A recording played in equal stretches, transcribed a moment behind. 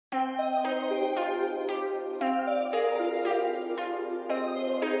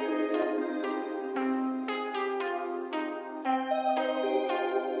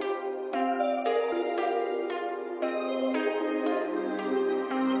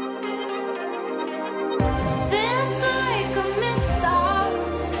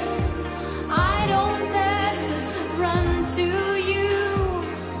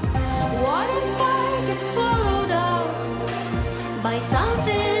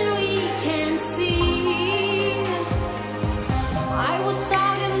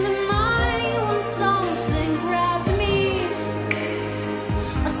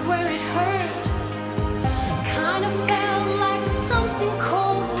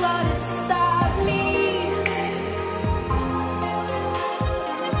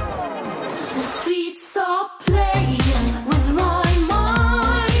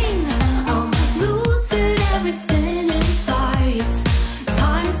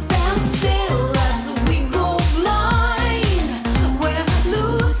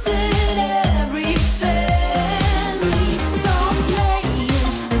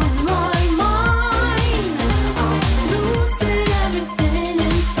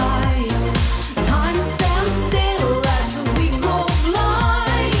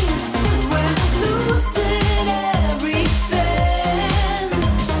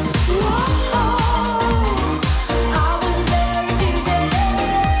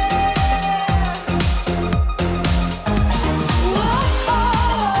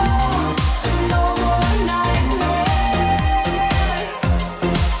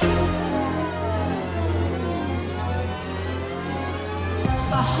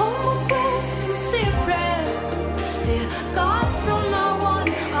hold my breath and say a prayer. Dear God, from now on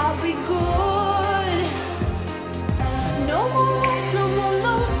I'll be good. No more wars, no more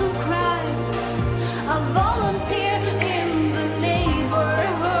lonesome cries. I'll volunteer in the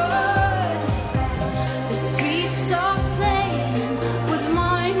neighborhood. The streets are playing with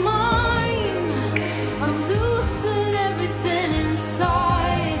my mind. I'm losing everything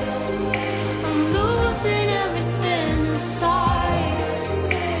inside. I'm losing everything inside.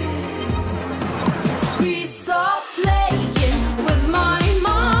 The streets are playing with my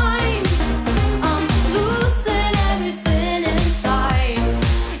mind. I'm losing everything inside.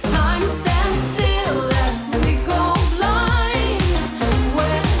 Time stands still as we go blind.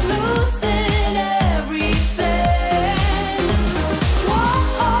 We're losing everything. Whoa,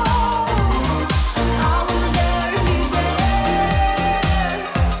 I wonder if you're there.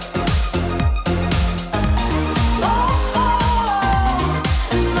 Whoa,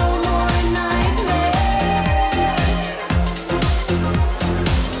 no more nightmares.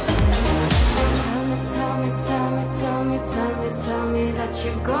 Tell me that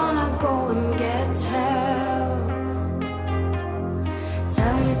you're gonna go and get help.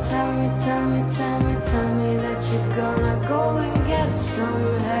 Tell me that you're gonna go and get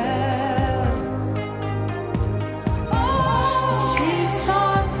some help. The streets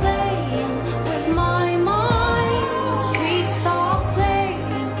are playing with my mind. The streets are playing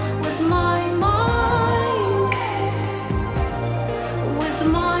with my mind. With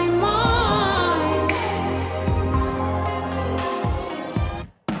my mind.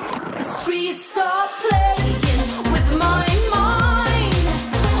 The streets are playing with my mind.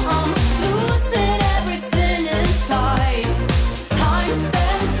 I'm losing everything inside. Time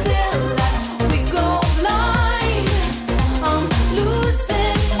stands still as we go blind. I'm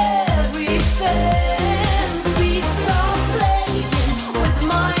losing everything. The streets are playing with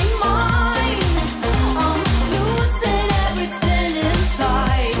my mind. I'm losing everything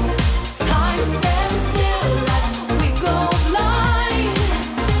inside. Time stands still as we go blind.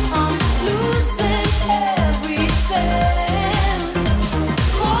 I'm losing everything.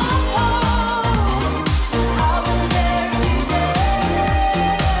 Whoa, I will never be there.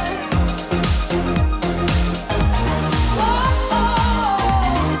 Whoa,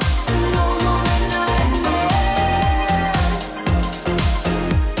 no more nightmares.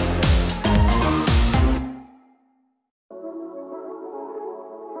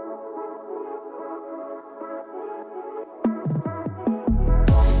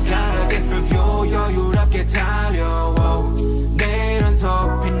 Got a different view 여유롭게 달려와. 내일은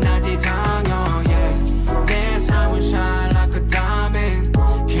더 빛나지 당연 yeah. 내 삶은 shine like a diamond.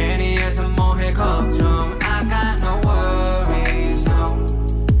 괜히 해서 뭐해 걱정. I got no worries no.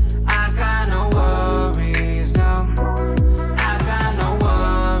 I got no worries no. I got no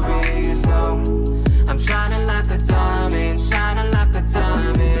worries no. I'm shining like a diamond, shining like a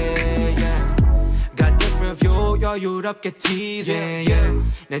diamond yeah. Got different view 여유롭게 teasing yeah.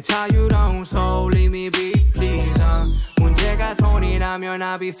 내 자유로운 soul leave me be please 문제가 돈이라면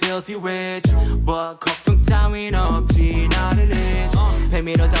I'll be filthy rich but 걱정 따윈 없지 not an inch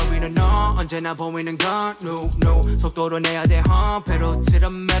 100m 따위는 너 언제나 보이는 건 no no 속도로 내야 돼 pedal to the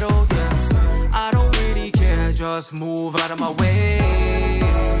metal yeah. I don't really care just move out of my way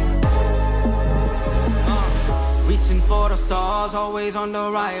Reaching for the stars, always on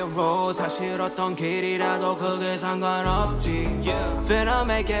the right road 사실 어떤 길이라도 그게 상관없지 Finna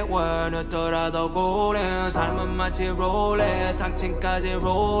make it work 늦더라도 고른 삶은 마치 롤렛 당층까지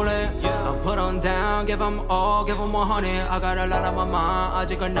rolling I put on down, give them all, give them 100 I got a lot on my mind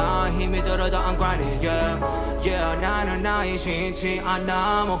아직은 나 힘이 들어도 I'm grinding yeah Yeah 나는 나의 신치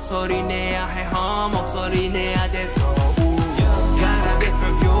않아 목소리 내야 해 목소리 내야 돼 더 Got a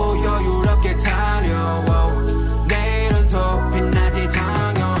different view 여유롭게 달려와 더 빛나지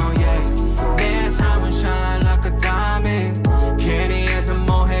당연 yeah. 내 삶은 shine like a diamond 괜히 해서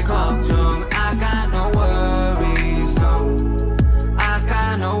뭐해 걱정 I got no worries no I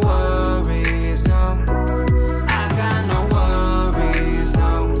got no worries no I got no worries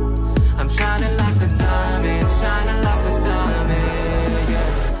no I'm shining like a diamond shining like a diamond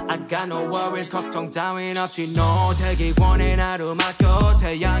yeah. I got no worries 걱정 따윈 없지 no 대기권에 나를 맡겨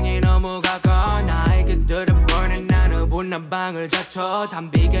태양이 너무 가까워 나의 그들은 burning 나는 분한 방을 자쳐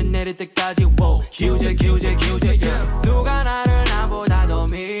담비가 내릴 때까지 wow. 기우제 yeah. 누가 나를 나보다 더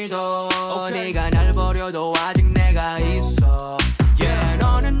믿어 okay. 네가 날 버려도 아직 내가 있어 yeah.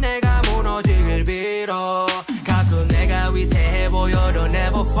 너는 내가 무너지길 빌어 가끔 내가 위태해 보여도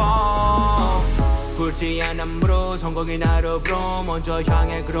never fall 굵지 않은 무릎 성공이 나를 부름 먼저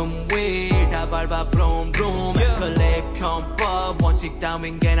향해 그럼 위다 밟아 브룸 브룸 에스컬레이트 편법 원칙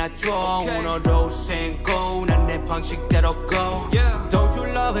따윈 게나 줘 오늘도 신고 난 내 방식대로 go Don't you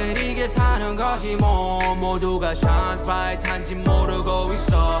love it 이게 사는 거지 뭐 모두가 shine bright한지 모르고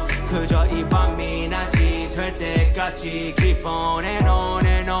있어 그저 이 밤이 낮이 될 때까지 Keep on and on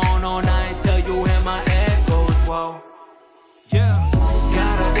and on all night till you hear my echoes whoa Yeah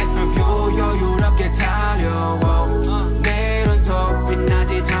Got a different view 여유롭게 달려 내일은 더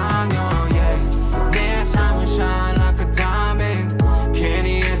빛나지 당연 yeah. 내 삶은 shine like a diamond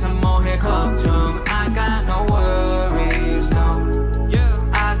괜히 해서 뭐해 걱정 I got no worries no yeah.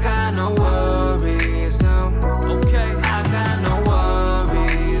 I got no worries no okay. I got no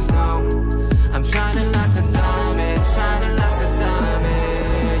worries no I'm shining like a diamond shining like a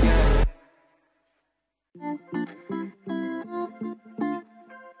diamond yeah.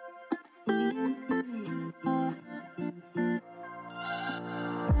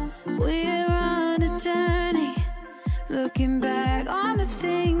 We're on a journey, looking back on the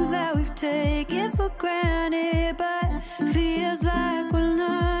things that we've taken for granted, but feels like we're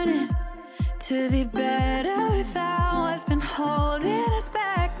learning to be better without what's been holding us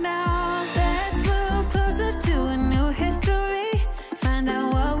back now. Let's move closer to a new history, find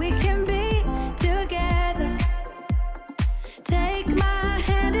out what we can be together. Take my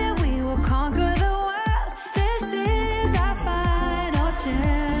hand and we will conquer the world. This is our final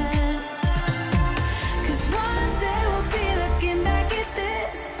chance. 'Cause one day we'll be looking back at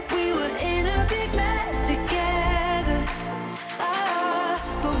this. We were in a big mess together.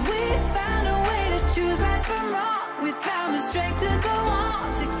 But we found a way to choose right from wrong. We found the strength to go on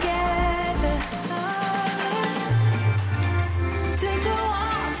together. To go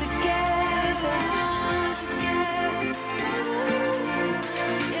on together. Yeah. To go on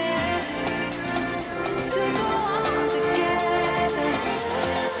together. To go on together.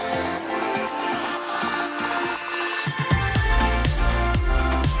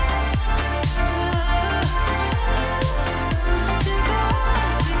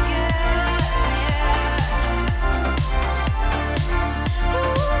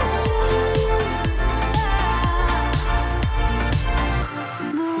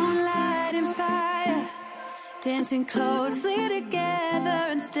 Moonlight and fire, dancing closely together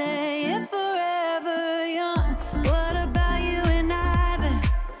and staying forever young. What about you and I then?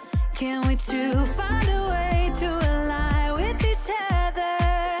 Can we two find a way